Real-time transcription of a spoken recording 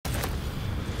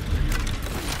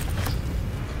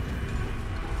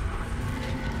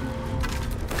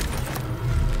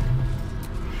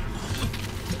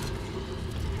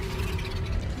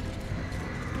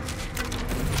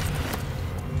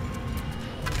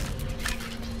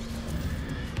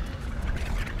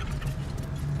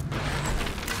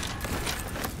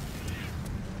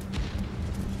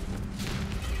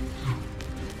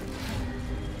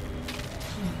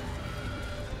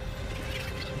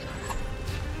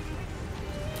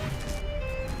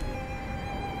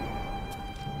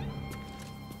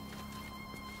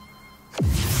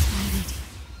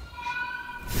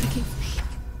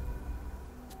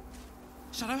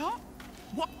Shadowheart?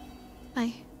 What?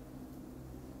 I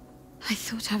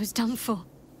thought I was done for.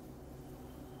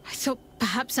 I thought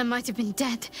perhaps I might have been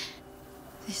dead.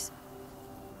 This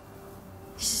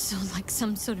is all like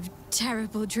some sort of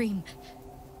terrible dream.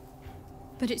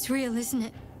 But it's real, isn't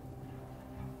it?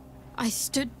 I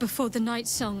stood before the night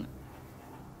song.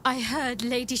 I heard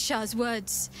Lady Shah's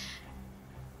words.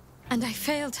 And I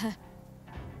failed her.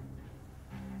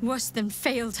 Worse than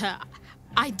failed her,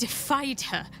 I defied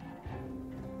her.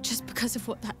 Just because of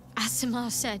what that Asimar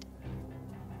said.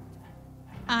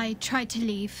 I tried to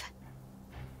leave,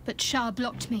 but Shah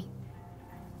blocked me.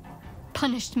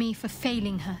 Punished me for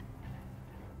failing her.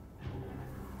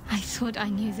 I thought I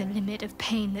knew the limit of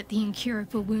pain that the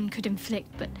incurable wound could inflict,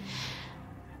 but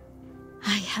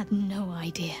I had no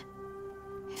idea.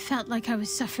 It felt like I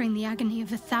was suffering the agony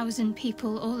of 1,000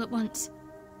 people all at once.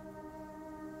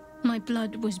 My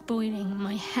blood was boiling,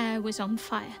 my hair was on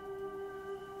fire.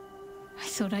 I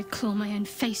thought I'd claw my own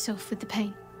face off with the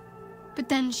pain. But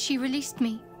then she released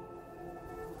me.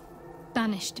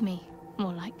 Banished me,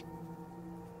 more like.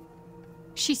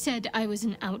 She said I was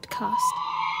an outcast.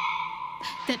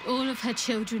 That all of her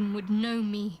children would know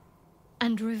me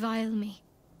and revile me.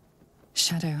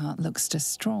 Shadowheart looks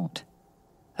distraught,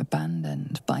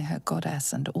 abandoned by her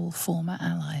goddess and all former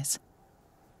allies.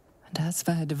 And as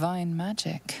for her divine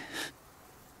magic,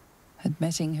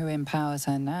 admitting who empowers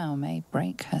her now may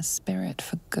break her spirit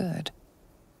for good.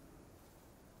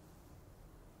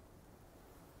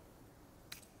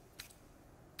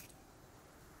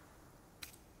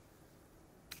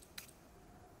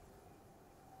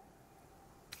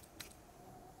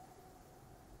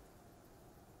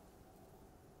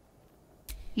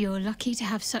 You're lucky to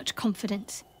have such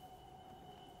confidence.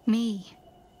 Me.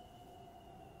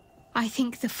 I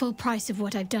think the full price of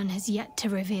what I've done has yet to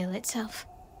reveal itself.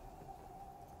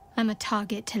 I'm a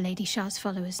target to Lady Shah's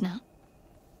followers now.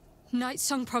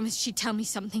 Nightsong promised she'd tell me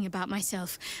something about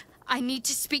myself. I need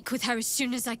to speak with her as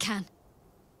soon as I can.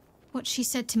 What she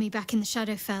said to me back in the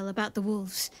Shadowfell about the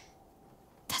wolves,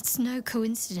 that's no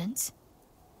coincidence.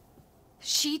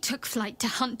 She took flight to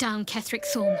hunt down Ketheric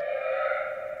Thorm.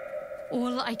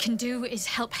 All I can do is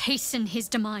help hasten his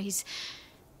demise,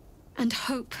 and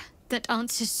hope that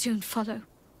answers soon follow.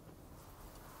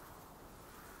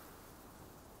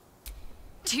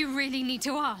 Do you really need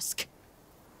to ask?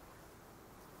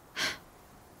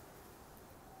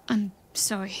 I'm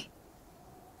sorry.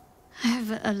 I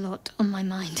have a lot on my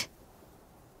mind.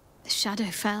 The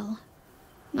Shadowfell,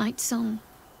 Nightsong.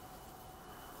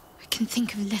 I can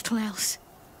think of little else.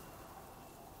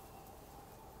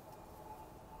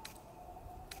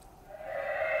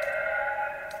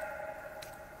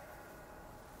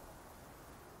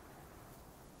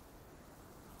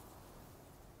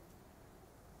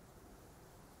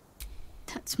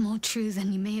 That's more true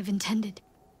than you may have intended.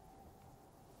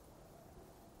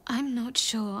 I'm not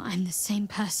sure I'm the same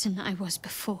person I was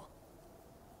before.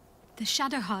 The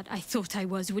Shadowheart I thought I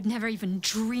was would never even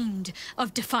dreamed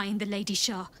of defying the Lady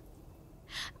Shah.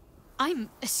 I'm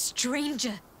a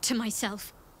stranger to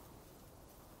myself.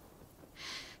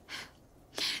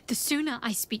 The sooner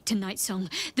I speak to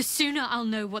Nightsong, the sooner I'll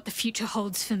know what the future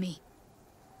holds for me.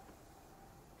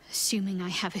 Assuming I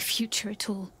have a future at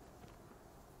all.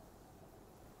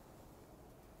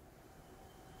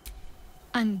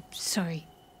 I'm sorry.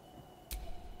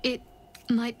 It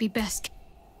might be best.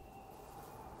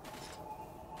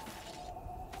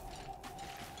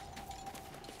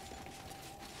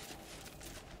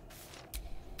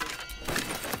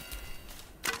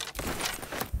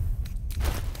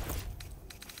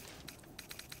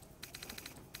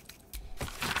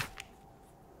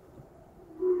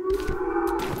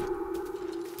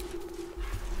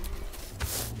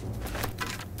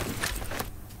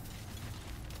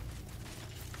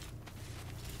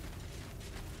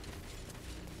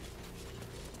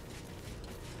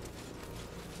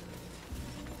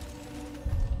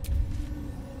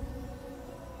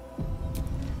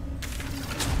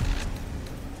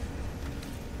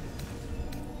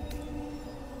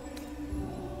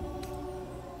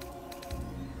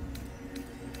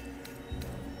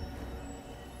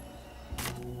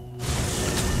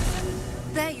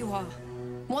 There you are.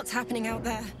 What's happening out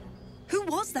there? Who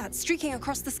was that streaking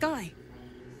across the sky?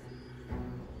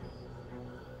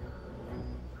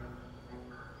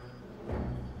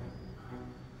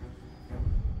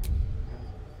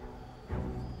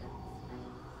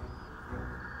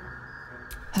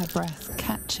 Her breath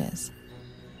catches.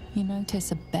 You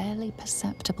notice a barely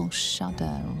perceptible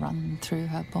shudder run through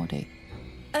her body.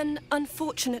 An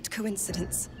unfortunate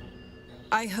coincidence.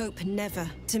 I hope never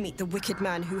to meet the wicked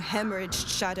man who hemorrhaged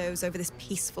shadows over this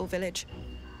peaceful village.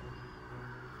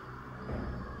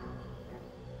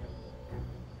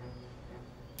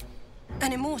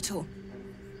 An immortal.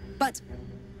 But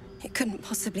it couldn't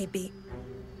possibly be.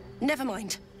 Never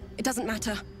mind. It doesn't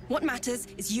matter. What matters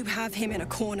is you have him in a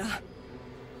corner.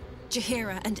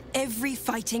 Jaheira and every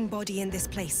fighting body in this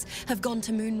place have gone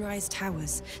to Moonrise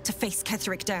Towers to face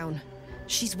Ketheric down.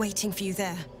 She's waiting for you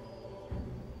there.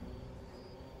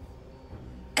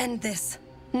 End this.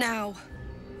 Now.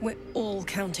 We're all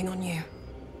counting on you.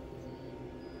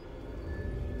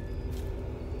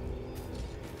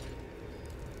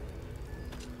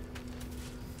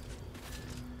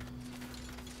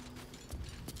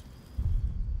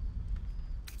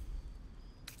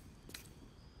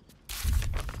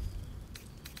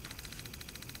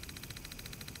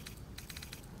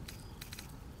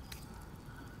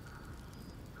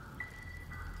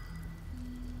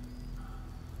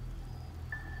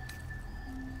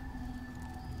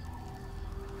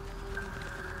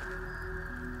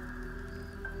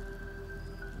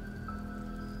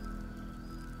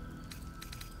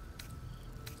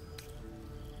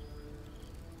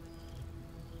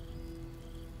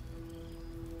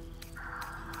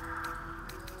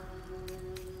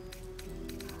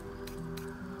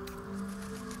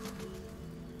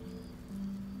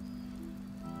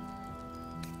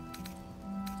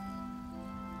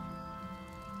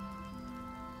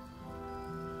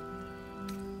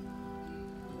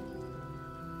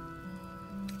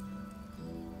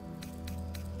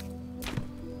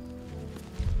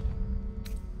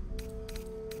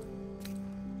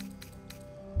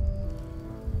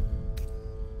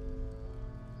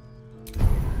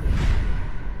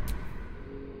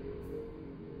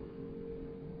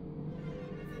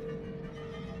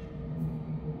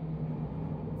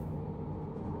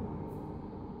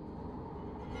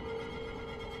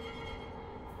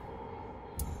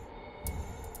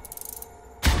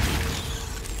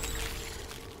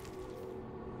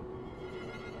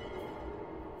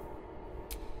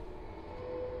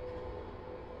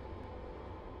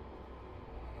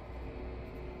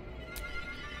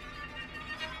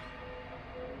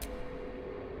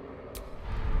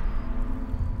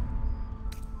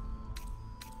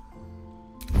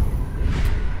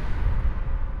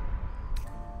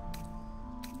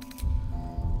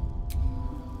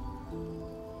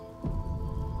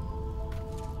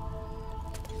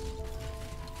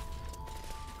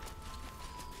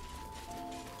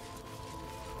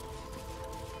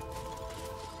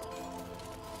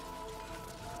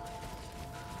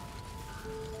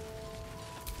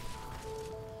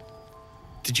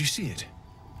 Did you see it?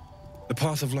 The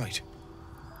path of light.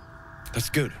 That's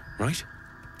good, right?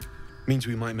 Means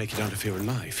we might make it out of here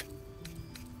alive.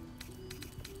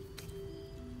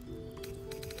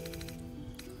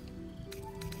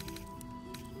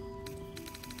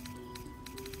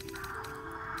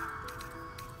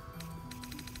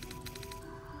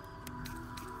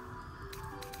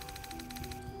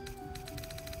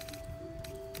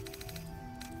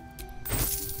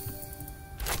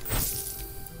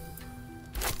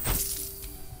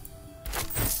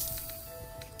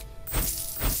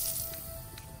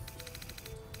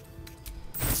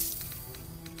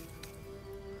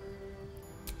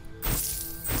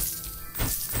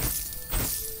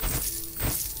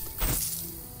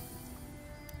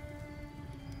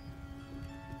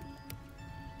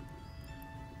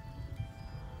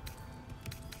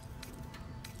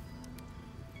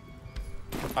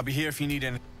 I'll be here if you need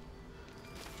anything.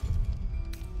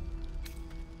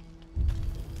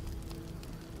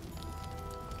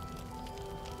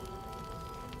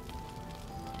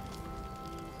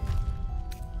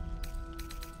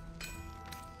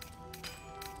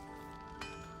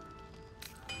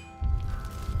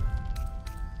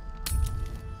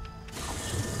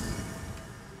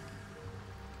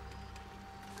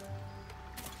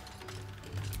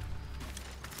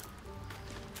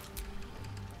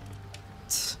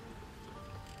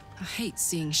 I hate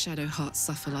seeing Shadowheart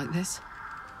suffer like this.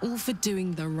 All for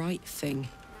doing the right thing.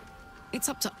 It's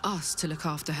up to us to look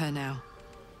after her now.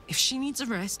 If she needs a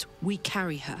rest, we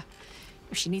carry her.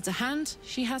 If she needs a hand,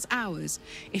 she has ours.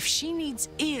 If she needs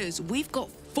ears, we've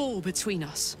got 4 between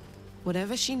us.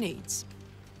 Whatever she needs.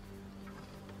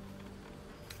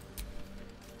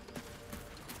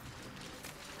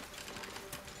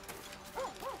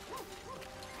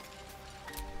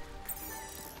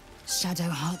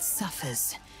 Shadowheart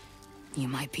suffers. You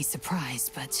might be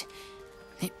surprised, but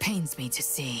it pains me to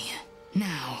see.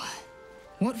 Now,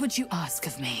 what would you ask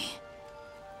of me?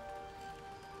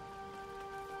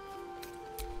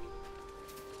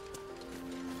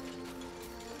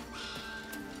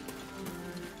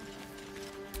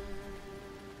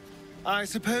 I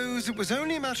suppose it was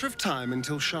only a matter of time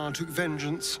until Shah took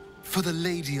vengeance. For the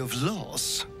Lady of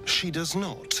Loss, she does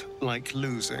not like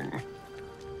losing.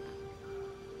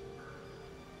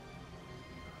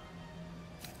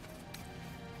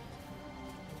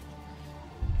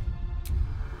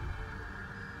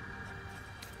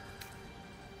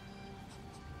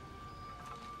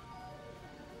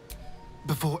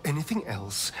 Before anything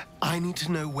else, I need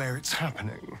to know where it's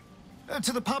happening.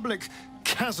 To the public,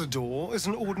 Cazador is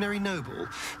an ordinary noble.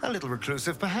 A little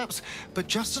reclusive, perhaps, but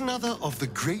just another of the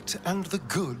great and the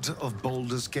good of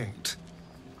Baldur's Gate.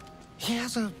 He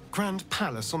has a grand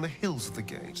palace on the hills of the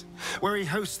gate, where he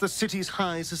hosts the city's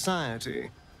high society.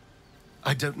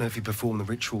 I don't know if he performed the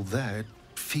ritual there. It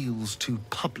feels too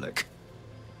public.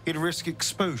 He'd risk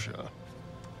exposure.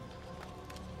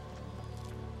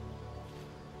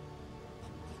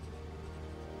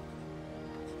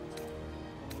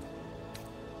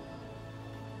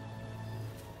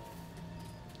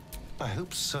 I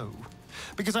hope so,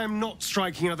 because I am not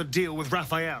striking another deal with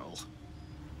Raphael.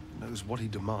 Knows what he'd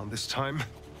demand this time.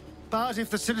 But if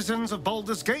the citizens of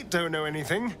Baldur's Gate don't know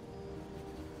anything,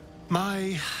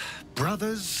 my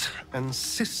brothers and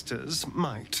sisters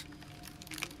might.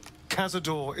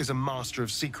 Cazador is a master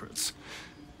of secrets,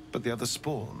 but the other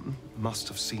spawn must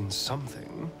have seen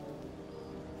something.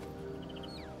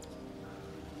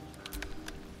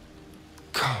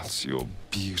 Gods, you're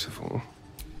beautiful.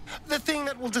 The thing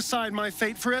that will decide my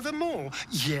fate forevermore.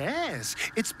 Yes,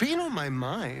 it's been on my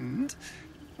mind.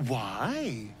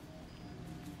 Why?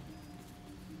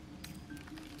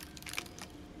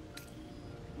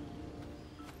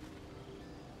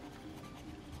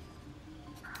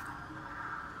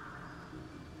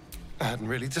 I hadn't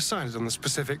really decided on the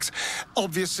specifics.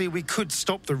 Obviously, we could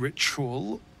stop the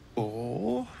ritual,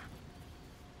 or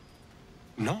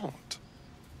not.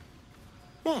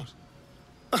 What?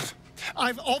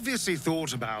 I've obviously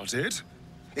thought about it.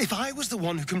 If I was the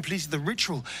one who completed the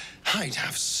ritual, I'd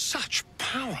have such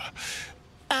power.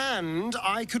 And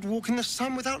I could walk in the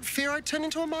sun without fear I'd turn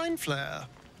into a mind flare.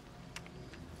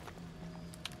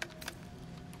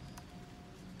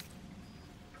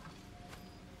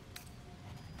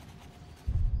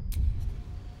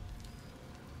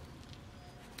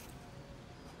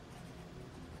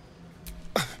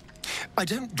 I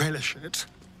don't relish it,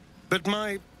 but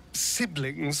my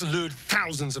siblings lured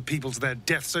thousands of people to their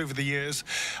deaths over the years.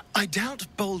 I doubt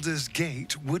Baldur's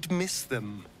Gate would miss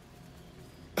them.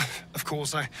 Of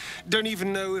course, I don't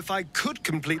even know if I could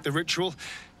complete the ritual.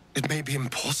 It may be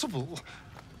impossible,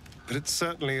 but it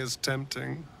certainly is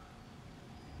tempting.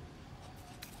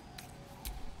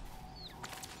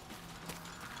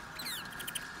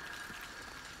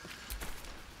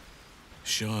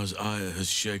 Shah's ire has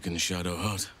shaken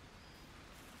Shadowheart.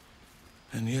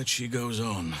 And yet she goes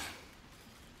on.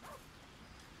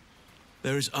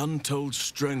 There is untold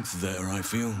strength there, I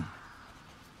feel.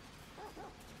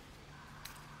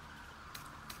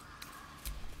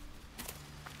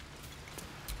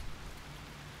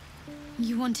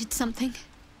 You wanted something?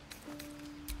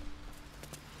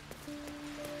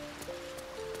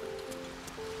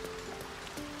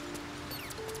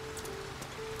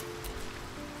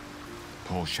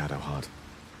 Poor Shadowheart.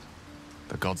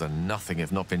 The gods are nothing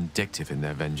if not vindictive in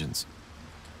their vengeance.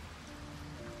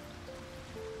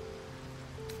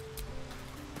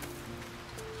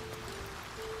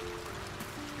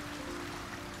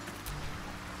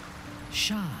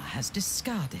 Shah has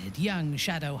discarded young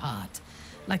Shadowheart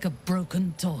like a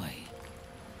broken toy.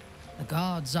 The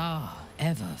gods are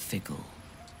ever fickle.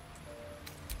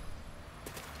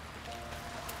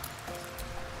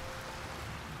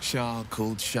 Shah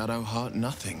called Shadowheart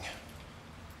nothing.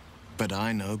 But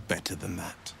I know better than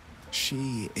that.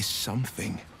 She is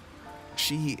something.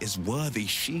 She is worthy.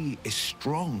 She is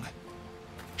strong.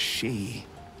 She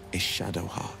is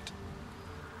Shadowheart.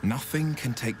 Nothing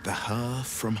can take the her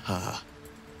from her.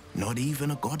 Not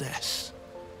even a goddess.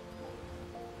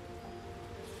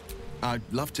 I'd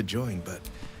love to join, but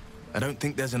I don't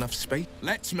think there's enough space.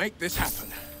 Let's make this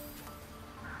happen.